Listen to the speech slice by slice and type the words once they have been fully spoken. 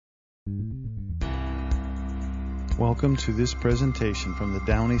Welcome to this presentation from the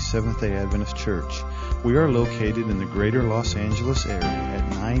Downey Seventh-day Adventist Church. We are located in the greater Los Angeles area at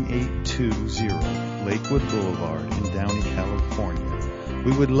 9820 Lakewood Boulevard in Downey, California.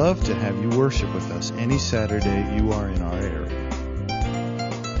 We would love to have you worship with us any Saturday you are in our area.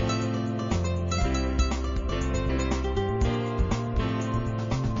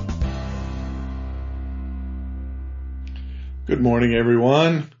 Good morning,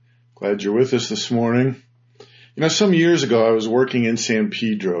 everyone. Glad you're with us this morning. You know, some years ago, I was working in San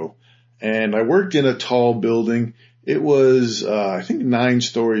Pedro, and I worked in a tall building. It was, I think, 9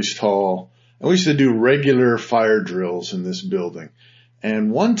 stories tall. And we used to do regular fire drills in this building. And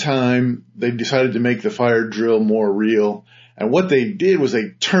one time, they decided to make the fire drill more real. And what they did was they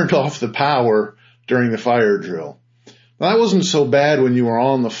turned off the power during the fire drill. Now, that wasn't so bad when you were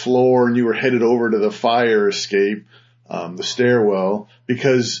on the floor and you were headed over to the fire escape, the stairwell,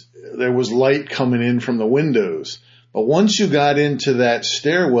 because there was light coming in from the windows. But once you got into that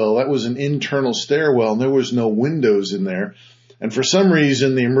stairwell, that was an internal stairwell, and there was no windows in there. And for some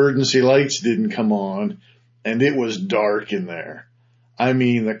reason, the emergency lights didn't come on, and it was dark in there. I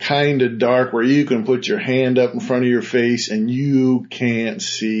mean, the kind of dark where you can put your hand up in front of your face and you can't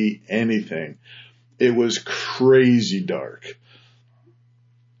see anything. It was crazy dark.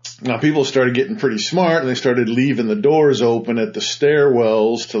 Now, people started getting pretty smart, and they started leaving the doors open at the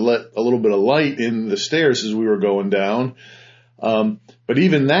stairwells to let a little bit of light in the stairs as we were going down. But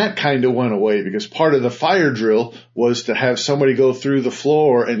even that kind of went away, because part of the fire drill was to have somebody go through the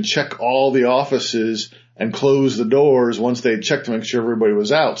floor and check all the offices and close the doors once they had checked to make sure everybody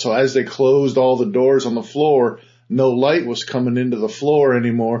was out. So as they closed all the doors on the floor, no light was coming into the floor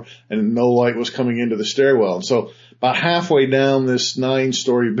anymore, and no light was coming into the stairwell. And so about halfway down this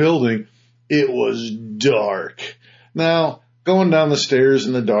 9-story building, it was dark. Now, going down the stairs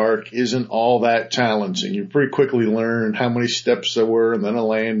in the dark isn't all that challenging. You pretty quickly learn how many steps there were, and then a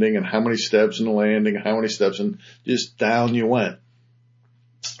landing, and how many steps and a landing, and how many steps, and just down you went.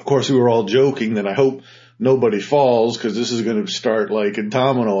 Of course, we were all joking that I hope nobody falls, because this is going to start like a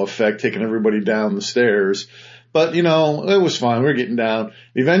domino effect, taking everybody down the stairs. But, you know, it was fine. We were getting down.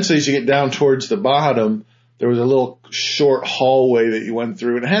 Eventually, as you get down towards the bottom, there was a little short hallway that you went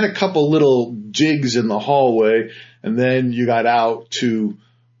through, and it had a couple little jigs in the hallway, and then you got out to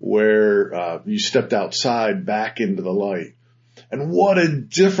where you stepped outside back into the light. And what a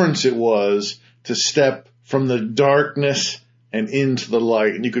difference it was to step from the darkness and into the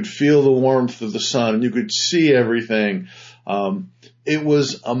light, and you could feel the warmth of the sun, and you could see everything. It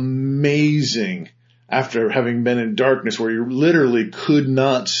was amazing after having been in darkness where you literally could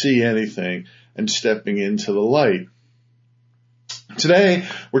not see anything, and stepping into the light. Today,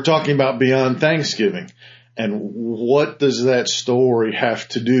 we're talking about Beyond Thanksgiving. And what does that story have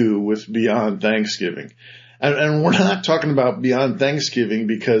to do with Beyond Thanksgiving? And we're not talking about Beyond Thanksgiving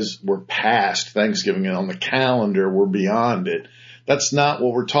because we're past Thanksgiving and on the calendar we're beyond it. That's not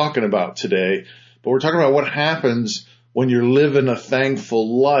what we're talking about today. But we're talking about what happens when you're living a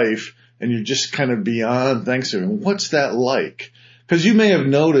thankful life and you're just kind of beyond Thanksgiving. What's that like? Because you may have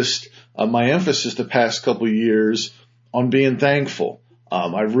noticed my emphasis the past couple of years on being thankful.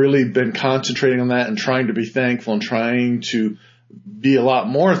 I've really been concentrating on that and trying to be thankful and trying to be a lot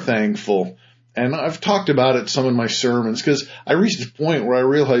more thankful. And I've talked about it some in my sermons, because I reached a point where I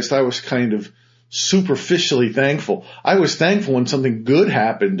realized I was kind of superficially thankful. I was thankful when something good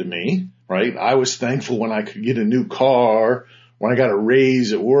happened to me, right? I was thankful when I could get a new car, when I got a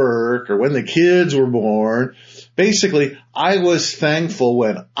raise at work, or when the kids were born. Basically, I was thankful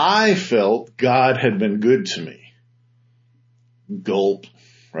when I felt God had been good to me. Gulp,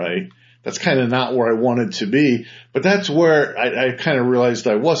 right? That's kind of not where I wanted to be, but that's where I kind of realized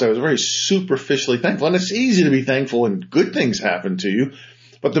I was. I was very superficially thankful, and it's easy to be thankful when good things happen to you,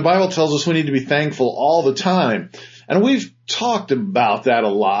 but the Bible tells us we need to be thankful all the time. And we've talked about that a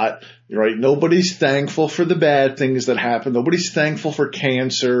lot, right? Nobody's thankful for the bad things that happen. Nobody's thankful for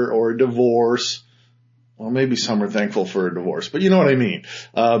cancer or a divorce. Well, maybe some are thankful for a divorce, but you know what I mean.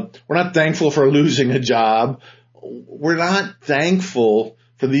 We're not thankful for losing a job. We're not thankful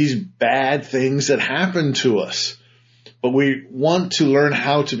for these bad things that happen to us. But we want to learn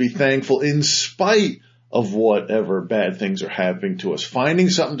how to be thankful in spite of whatever bad things are happening to us. Finding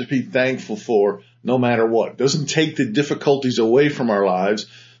something to be thankful for no matter what. Doesn't take the difficulties away from our lives,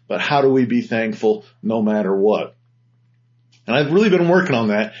 but how do we be thankful no matter what? And I've really been working on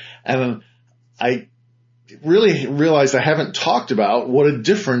that, and I really realized I haven't talked about what a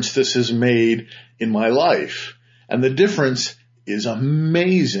difference this has made in my life. And the difference is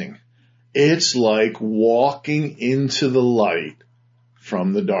amazing. It's like walking into the light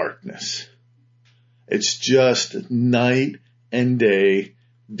from the darkness. It's just night and day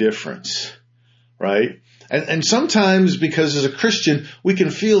difference, right? And sometimes, because as a Christian, we can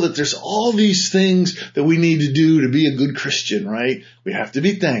feel that there's all these things that we need to do to be a good Christian, right? We have to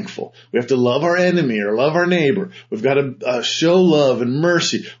be thankful. We have to love our enemy or love our neighbor. We've got to show love and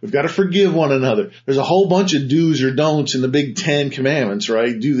mercy. We've got to forgive one another. There's a whole bunch of do's or don'ts in the big 10 commandments,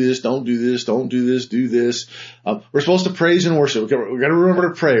 right? Do this, don't do this, don't do this, do this. We're supposed to praise and worship. We've got to remember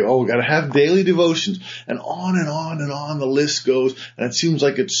to pray. We've got to have daily devotions, and on and on and on the list goes. And it seems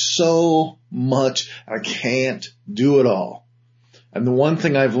like it's so much. I can't do it all. And the one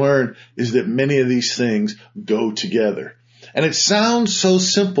thing I've learned is that many of these things go together. And it sounds so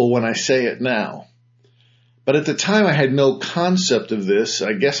simple when I say it now. But at the time I had no concept of this.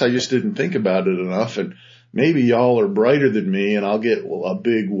 I guess I just didn't think about it enough. And maybe y'all are brighter than me and I'll get a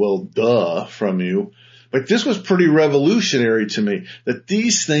big, well, duh from you. But this was pretty revolutionary to me, that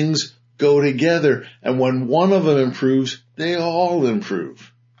these things go together. And when one of them improves, they all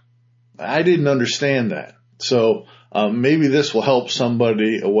improve. I didn't understand that. So maybe this will help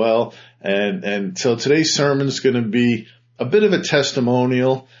somebody well. And so today's sermon is going to be a bit of a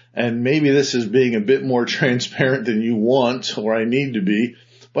testimonial. And maybe this is being a bit more transparent than you want or I need to be.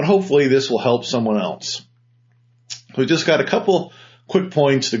 But hopefully this will help someone else. We just got a couple quick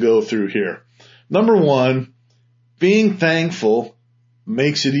points to go through here. Number one, being thankful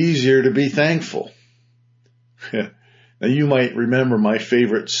makes it easier to be thankful. Now, you might remember my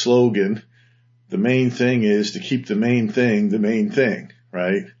favorite slogan, the main thing is to keep the main thing,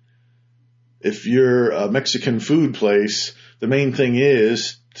 right? If you're a Mexican food place, the main thing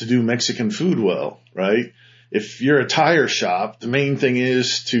is to do Mexican food well, right? If you're a tire shop, the main thing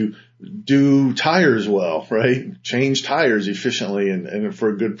is to do tires well, right? Change tires efficiently and for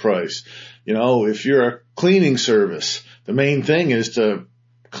a good price. You know, if you're a cleaning service, the main thing is to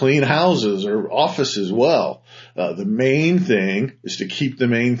clean houses or offices well. The main thing is to keep the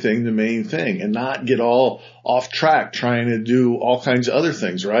main thing, and not get all off track trying to do all kinds of other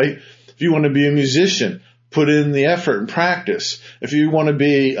things, right? If you want to be a musician, put in the effort and practice. If you want to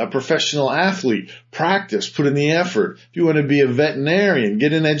be a professional athlete, practice, put in the effort. If you want to be a veterinarian,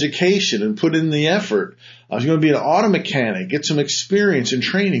 get an education and put in the effort. If you want to be an auto mechanic, get some experience and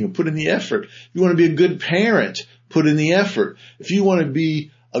training and put in the effort. If you want to be a good parent, put in the effort. If you want to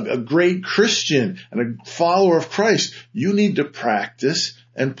be a great Christian and a follower of Christ, you need to practice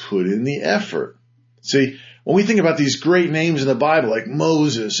and put in the effort. See, when we think about these great names in the Bible, like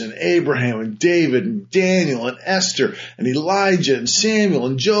Moses and Abraham and David and Daniel and Esther and Elijah and Samuel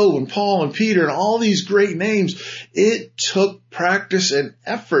and Job and Paul and Peter and all these great names, it took practice and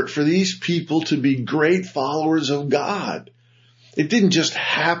effort for these people to be great followers of God. It didn't just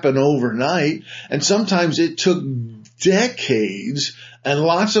happen overnight, and sometimes it took decades and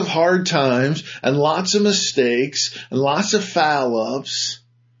lots of hard times and lots of mistakes and lots of foul-ups,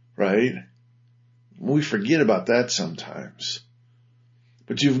 right? We forget about that sometimes.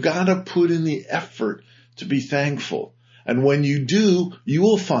 But you've got to put in the effort to be thankful. And when you do, you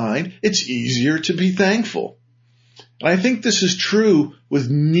will find it's easier to be thankful. And I think this is true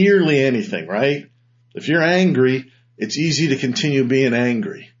with nearly anything, right? If you're angry, it's easy to continue being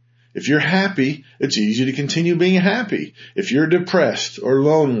angry. If you're happy, it's easy to continue being happy. If you're depressed or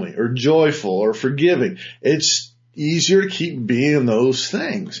lonely or joyful or forgiving, it's easier to keep being those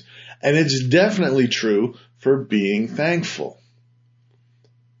things. And it's definitely true for being thankful.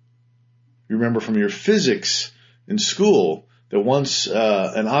 You remember from your physics in school that once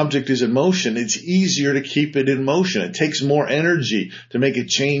an object is in motion, it's easier to keep it in motion. It takes more energy to make it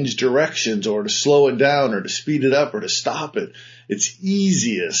change directions or to slow it down or to speed it up or to stop it. It's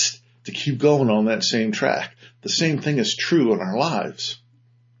easiest to keep going on that same track. The same thing is true in our lives.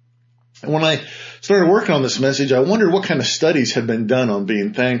 And when I started working on this message, I wondered what kind of studies had been done on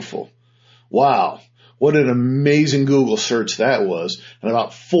being thankful. Wow, what an amazing Google search that was. And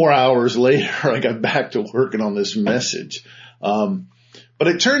about 4 hours later, I got back to working on this message. But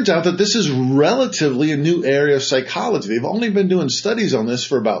it turns out that this is relatively a new area of psychology. They've only been doing studies on this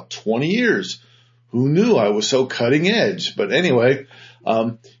for about 20 years. Who knew I was so cutting edge? But anyway,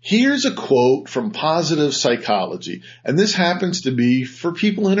 here's a quote from Positive Psychology. And this happens to be for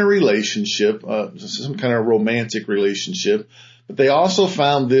people in a relationship, some kind of romantic relationship. But they also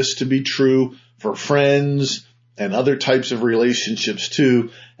found this to be true for friends and other types of relationships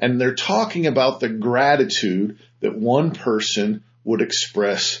too. And they're talking about the gratitude that one person would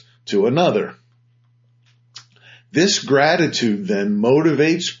express to another. This gratitude then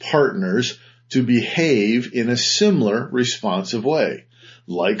motivates partners to behave in a similar responsive way,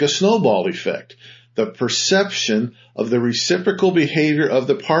 like a snowball effect. The perception of the reciprocal behavior of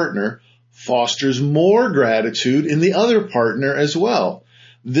the partner fosters more gratitude in the other partner as well.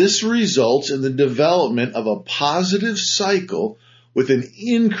 This results in the development of a positive cycle with an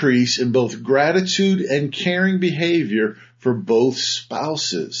increase in both gratitude and caring behavior for both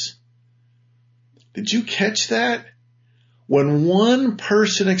spouses. Did you catch that? When one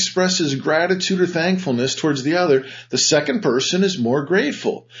person expresses gratitude or thankfulness towards the other, the second person is more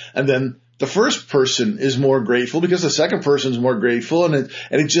grateful. And then the first person is more grateful because the second person is more grateful, and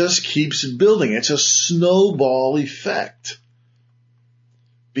it just keeps building. It's a snowball effect.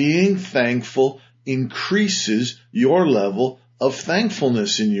 Being thankful increases your level of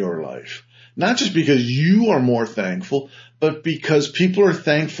thankfulness in your life. Not just because you are more thankful, but because people are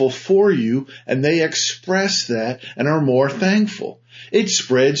thankful for you and they express that and are more thankful. It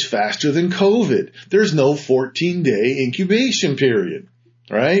spreads faster than COVID. There's no 14-day incubation period,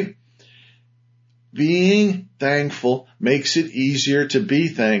 right? Being thankful makes it easier to be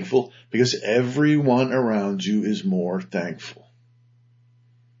thankful because everyone around you is more thankful.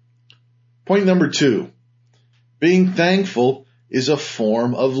 Point number 2, being thankful is a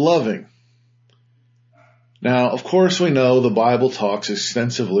form of loving. Now, of course, we know the Bible talks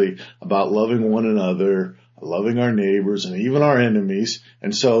extensively about loving one another, loving our neighbors, and even our enemies.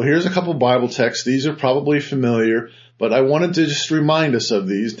 And so here's a couple Bible texts. These are probably familiar, but I wanted to just remind us of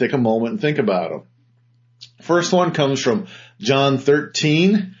these. Take a moment and think about them. First one comes from John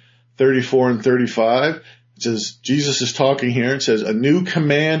 13:34 and 35. It says, Jesus is talking here. It says, "A new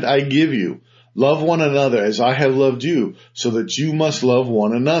command I give you. Love one another as I have loved you, so that you must love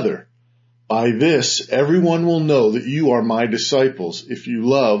one another. By this, everyone will know that you are my disciples if you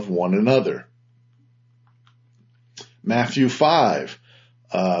love one another." Matthew 5,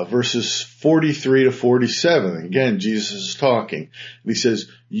 verses 43 to 47. Again, Jesus is talking. And he says,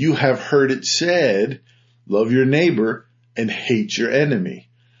 "You have heard it said, love your neighbor and hate your enemy.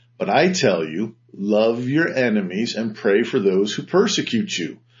 But I tell you, love your enemies and pray for those who persecute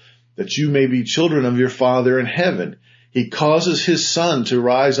you, that you may be children of your Father in heaven. He causes his sun to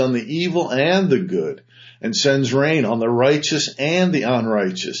rise on the evil and the good, and sends rain on the righteous and the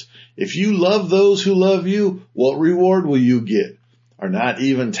unrighteous. If you love those who love you, what reward will you get? Are not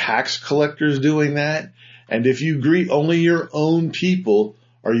even tax collectors doing that? And if you greet only your own people,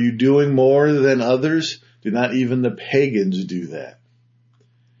 are you doing more than others? Do not even the pagans do that?"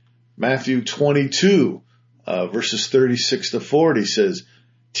 Matthew 22, verses 36 to 40 says,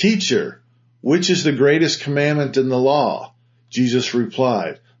 "Teacher, which is the greatest commandment in the law?" Jesus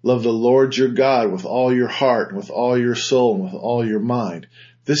replied, "Love the Lord your God with all your heart and with all your soul and with all your mind.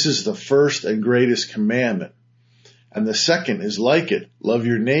 This is the first and greatest commandment. And the second is like it. Love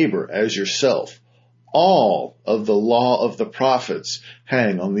your neighbor as yourself. All of the law of the prophets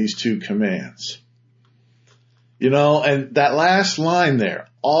hang on these two commands." You know, and that last line there,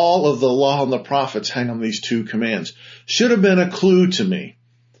 all of the law and the prophets hang on these two commands, should have been a clue to me,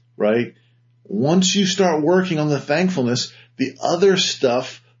 right? Once you start working on the thankfulness, the other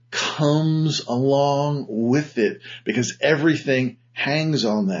stuff comes along with it because everything hangs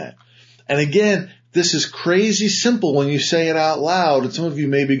on that. And again, this is crazy simple when you say it out loud. And some of you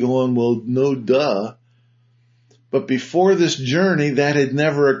may be going, well, no duh. But before this journey, that had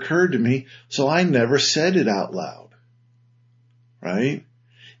never occurred to me, so I never said it out loud, right?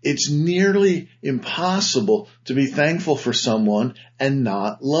 It's nearly impossible to be thankful for someone and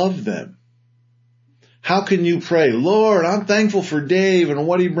not love them. How can you pray, "Lord, I'm thankful for Dave and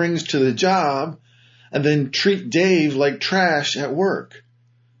what he brings to the job," and then treat Dave like trash at work?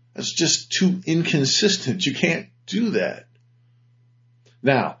 That's just too inconsistent. You can't do that.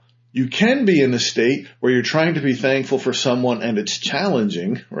 Now, you can be in a state where you're trying to be thankful for someone and it's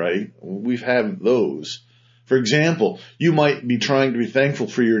challenging, right? We've had those. For example, you might be trying to be thankful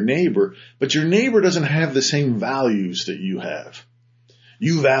for your neighbor, but your neighbor doesn't have the same values that you have.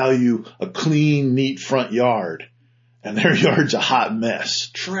 You value a clean, neat front yard, and their yard's a hot mess.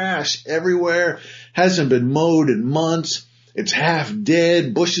 Trash everywhere, hasn't been mowed in months, it's half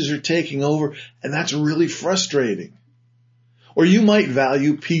dead, bushes are taking over, and that's really frustrating. Or you might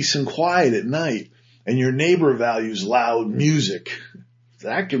value peace and quiet at night, and your neighbor values loud music.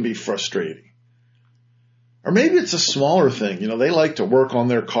 That can be frustrating. Or maybe it's a smaller thing. You know, they like to work on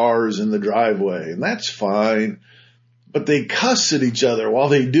their cars in the driveway, and that's fine. But they cuss at each other while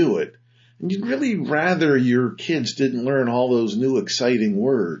they do it. And you'd really rather your kids didn't learn all those new exciting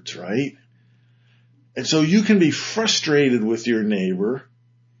words, right? And so you can be frustrated with your neighbor,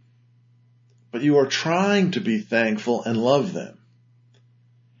 but you are trying to be thankful and love them.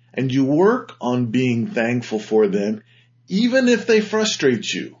 And you work on being thankful for them, even if they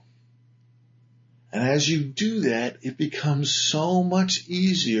frustrate you. And as you do that, it becomes so much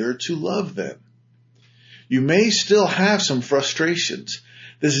easier to love them. You may still have some frustrations.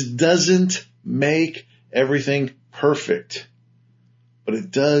 This doesn't make everything perfect, but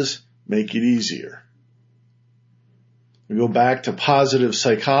it does make it easier. We go back to positive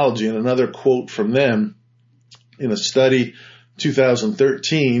psychology, and another quote from them in a study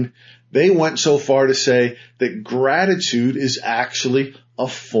 2013, they went so far to say that gratitude is actually a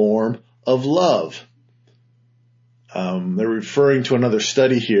form of love. They're referring to another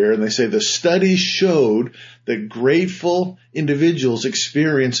study here, and they say the study showed that grateful individuals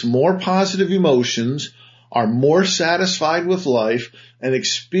experience more positive emotions, are more satisfied with life, and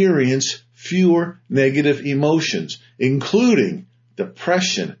experience fewer negative emotions, including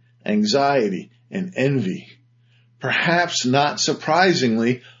depression, anxiety, and envy. Perhaps not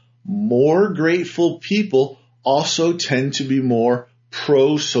surprisingly, more grateful people also tend to be more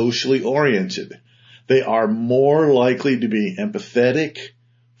pro-socially oriented. They are more likely to be empathetic,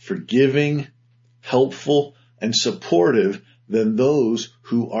 forgiving, helpful, and supportive than those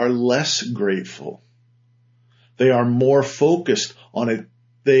who are less grateful. They are less focused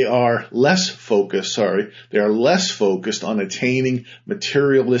on attaining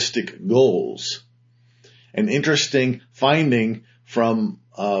materialistic goals. An interesting finding from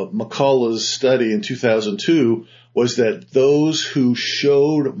McCullough's study in 2002 was that those who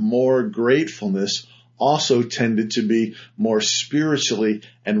showed more gratefulness also tended to be more spiritually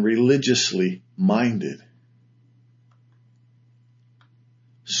and religiously minded.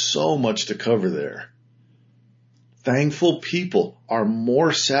 So much to cover there. Thankful people are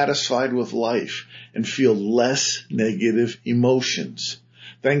more satisfied with life and feel less negative emotions.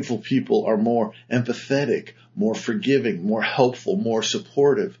 Thankful people are more empathetic, more forgiving, more helpful, more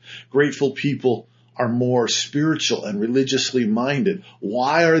supportive. Grateful people are more spiritual and religiously minded.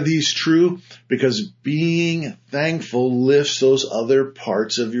 Why are these true? Because being thankful lifts those other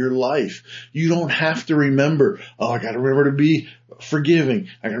parts of your life. You don't have to remember, I got to remember to be forgiving.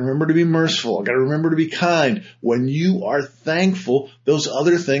 I got to remember to be merciful. I got to remember to be kind. When you are thankful, those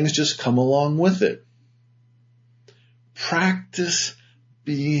other things just come along with it. Practice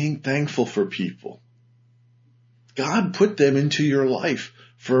being thankful for people. God put them into your life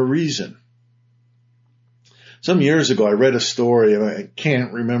for a reason. Some years ago, I read a story, and I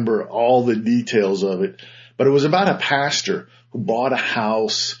can't remember all the details of it, but it was about a pastor who bought a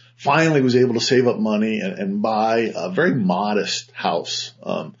house, finally was able to save up money and buy a very modest house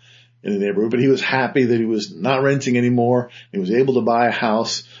in the neighborhood. But he was happy that he was not renting anymore. He was able to buy a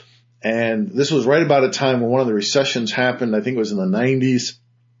house. And this was right about a time when one of the recessions happened. I think it was in the 90s.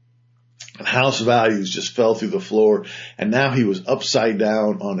 And house values just fell through the floor. And now he was upside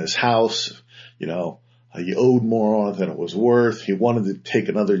down on his house. He owed more on it than it was worth. He wanted to take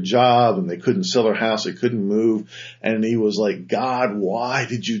another job, and they couldn't sell their house. They couldn't move. And he was like, God, why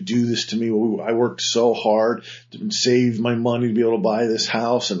did you do this to me? I worked so hard to save my money to be able to buy this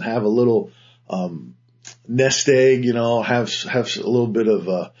house and have a little nest egg, have a little bit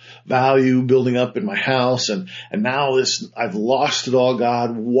of value building up in my house. And now I've lost it all,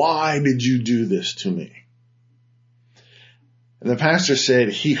 God. Why did you do this to me? And the pastor said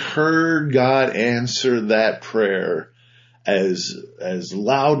he heard God answer that prayer as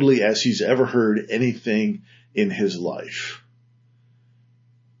loudly as he's ever heard anything in his life.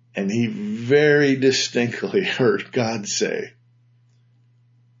 And he very distinctly heard God say,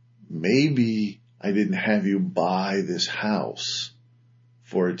 maybe I didn't have you buy this house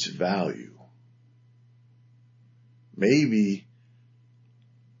for its value. Maybe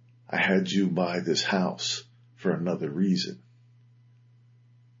I had you buy this house for another reason.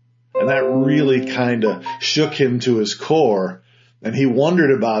 And that really kind of shook him to his core. And he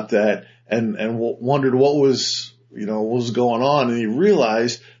wondered about that and wondered what was going on. And he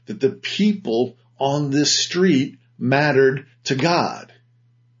realized that the people on this street mattered to God.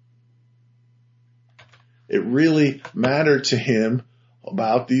 It really mattered to him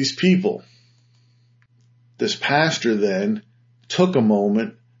about these people. This pastor then took a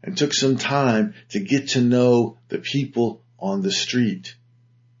moment and took some time to get to know the people on the street,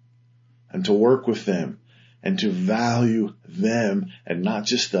 and to work with them, and to value them, and not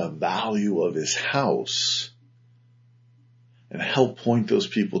just the value of his house, and help point those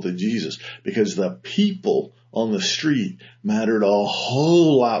people to Jesus, because the people on the street mattered a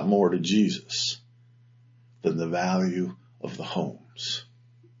whole lot more to Jesus than the value of the homes.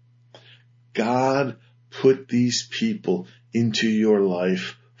 God put these people into your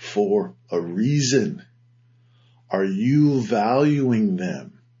life for a reason. Are you valuing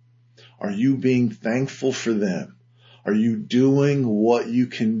them? Are you being thankful for them? Are you doing what you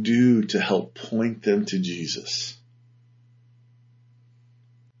can do to help point them to Jesus?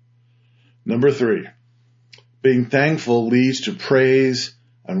 Number 3, being thankful leads to praise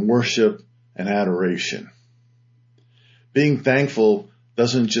and worship and adoration. Being thankful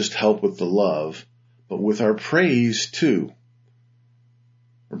doesn't just help with the love, but with our praise too.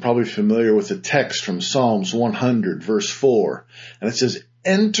 We're probably familiar with the text from Psalms 100, verse 4, and it says,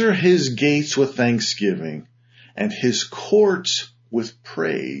 "Enter his gates with thanksgiving and his courts with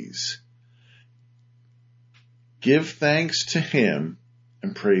praise. Give thanks to him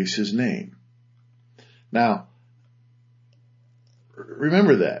and praise his name." Now,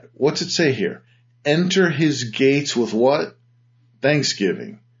 remember that. What's it say here? Enter his gates with what?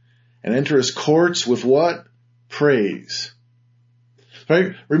 Thanksgiving. And enter his courts with what? Praise.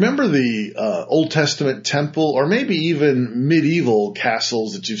 Right? Remember the Old Testament temple, or maybe even medieval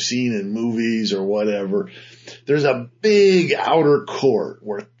castles that you've seen in movies or whatever. There's a big outer court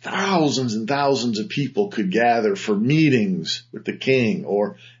where thousands and thousands of people could gather for meetings with the king,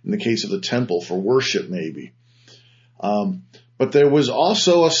 or in the case of the temple, for worship maybe. But there was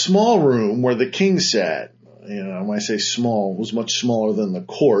also a small room where the king sat. You know, when I say small, it was much smaller than the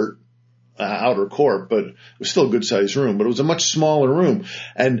court, outer court, but it was still a good sized room, but it was a much smaller room.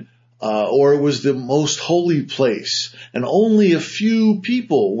 And, or it was the most holy place, and only a few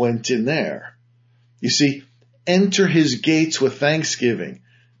people went in there. You see, enter his gates with thanksgiving.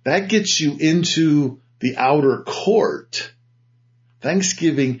 That gets you into the outer court.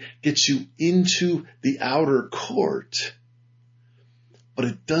 Thanksgiving gets you into the outer court, but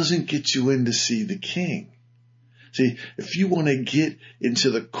it doesn't get you in to see the king. See, if you want to get into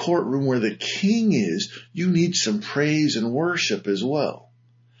the courtroom where the king is, you need some praise and worship as well.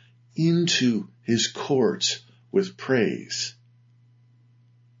 Into his courts with praise.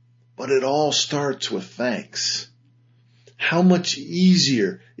 But it all starts with thanks. How much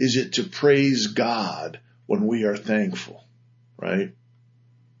easier is it to praise God when we are thankful, right?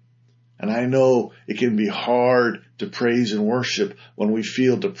 And I know it can be hard to praise and worship when we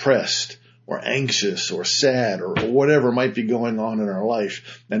feel depressed or anxious or sad or whatever might be going on in our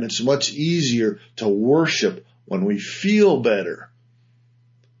life. And it's much easier to worship when we feel better.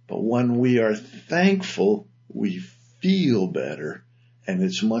 But when we are thankful, we feel better, and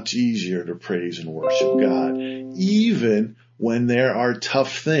it's much easier to praise and worship God, even when there are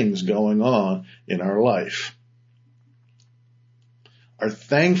tough things going on in our life. Our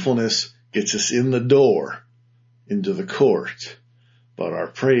thankfulness gets us in the door into the court, but our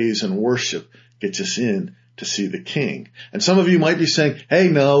praise and worship gets us in to see the king. And some of you might be saying, hey,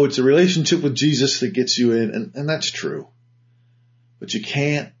 no, it's a relationship with Jesus that gets you in, and that's true. But you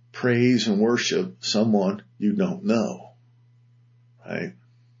can't praise and worship someone you don't know, right?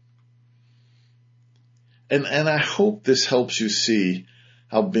 And I hope this helps you see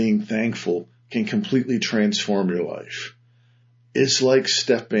how being thankful can completely transform your life. It's like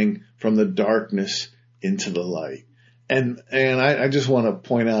stepping from the darkness into the light. And I just want to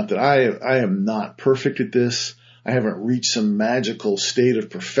point out that I am not perfect at this. I haven't reached some magical state of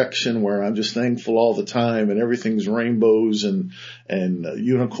perfection where I'm just thankful all the time and everything's rainbows and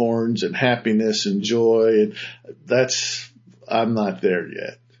unicorns and happiness and joy. And I'm not there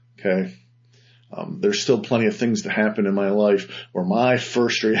yet. Okay. There's still plenty of things that happen in my life where my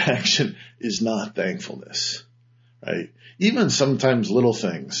first reaction is not thankfulness, right? Even sometimes little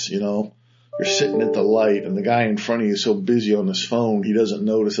things, you know, you're sitting at the light and the guy in front of you is so busy on his phone, he doesn't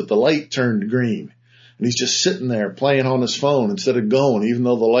notice that the light turned green. And he's just sitting there playing on his phone instead of going, even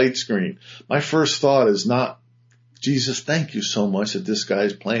though the light's green. My first thought is not, Jesus, thank you so much that this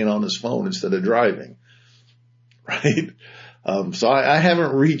guy's playing on his phone instead of driving. Right? So I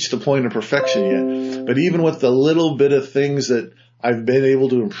haven't reached the point of perfection yet. But even with the little bit of things that I've been able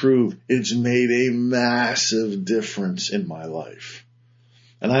to improve, it's made a massive difference in my life.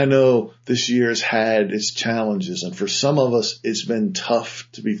 And I know this year has had its challenges, and for some of us, it's been tough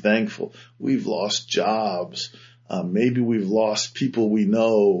to be thankful. We've lost jobs. Maybe we've lost people we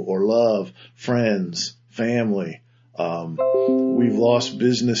know or love, friends, family. We've lost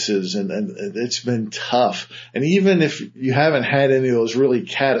businesses, and it's been tough. And even if you haven't had any of those really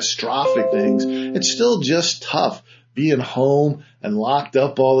catastrophic things, it's still just tough being home and locked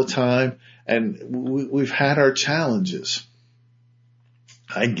up all the time. And we've had our challenges.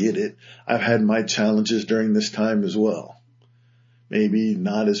 I get it. I've had my challenges during this time as well. Maybe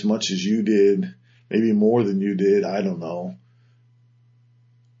not as much as you did, maybe more than you did, I don't know.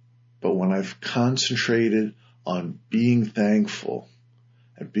 But when I've concentrated on being thankful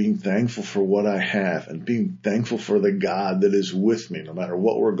and being thankful for what I have and being thankful for the God that is with me no matter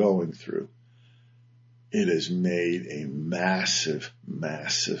what we're going through, it has made a massive,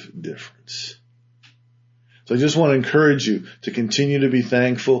 massive difference. So I just want to encourage you to continue to be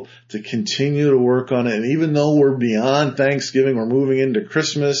thankful, to continue to work on it. And even though we're beyond Thanksgiving, we're moving into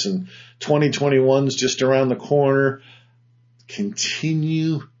Christmas and 2021's just around the corner,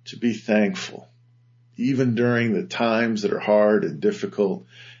 continue to be thankful. Even during the times that are hard and difficult,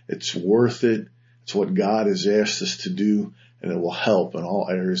 it's worth it. It's what God has asked us to do, and it will help in all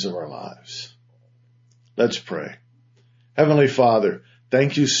areas of our lives. Let's pray. Heavenly Father,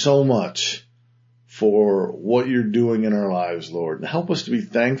 thank you so much for what you're doing in our lives, Lord. And help us to be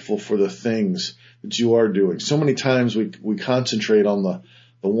thankful for the things that you are doing. So many times we concentrate on the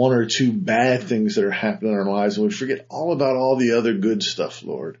one or two bad things that are happening in our lives, and we forget all about all the other good stuff,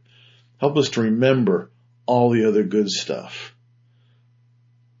 Lord. Help us to remember all the other good stuff.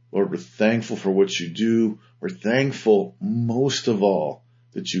 Lord, we're thankful for what you do. We're thankful most of all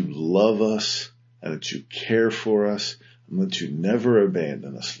that you love us and that you care for us and that you never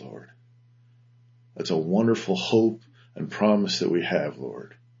abandon us, Lord. That's a wonderful hope and promise that we have,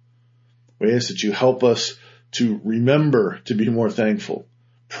 Lord. We ask that you help us to remember to be more thankful.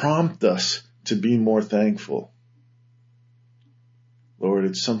 Prompt us to be more thankful. Lord,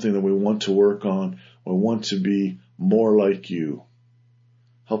 it's something that we want to work on. We want to be more like you.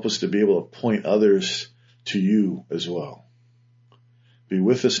 Help us to be able to point others to you as well. Be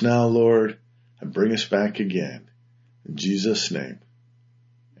with us now, Lord, and bring us back again. In Jesus' name,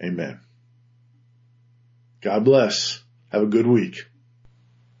 amen. God bless. Have a good week.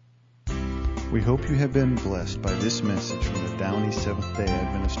 We hope you have been blessed by this message from the Downey Seventh-day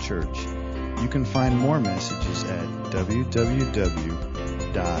Adventist Church. You can find more messages at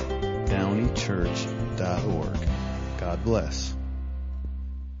www.downeychurch.org. God bless.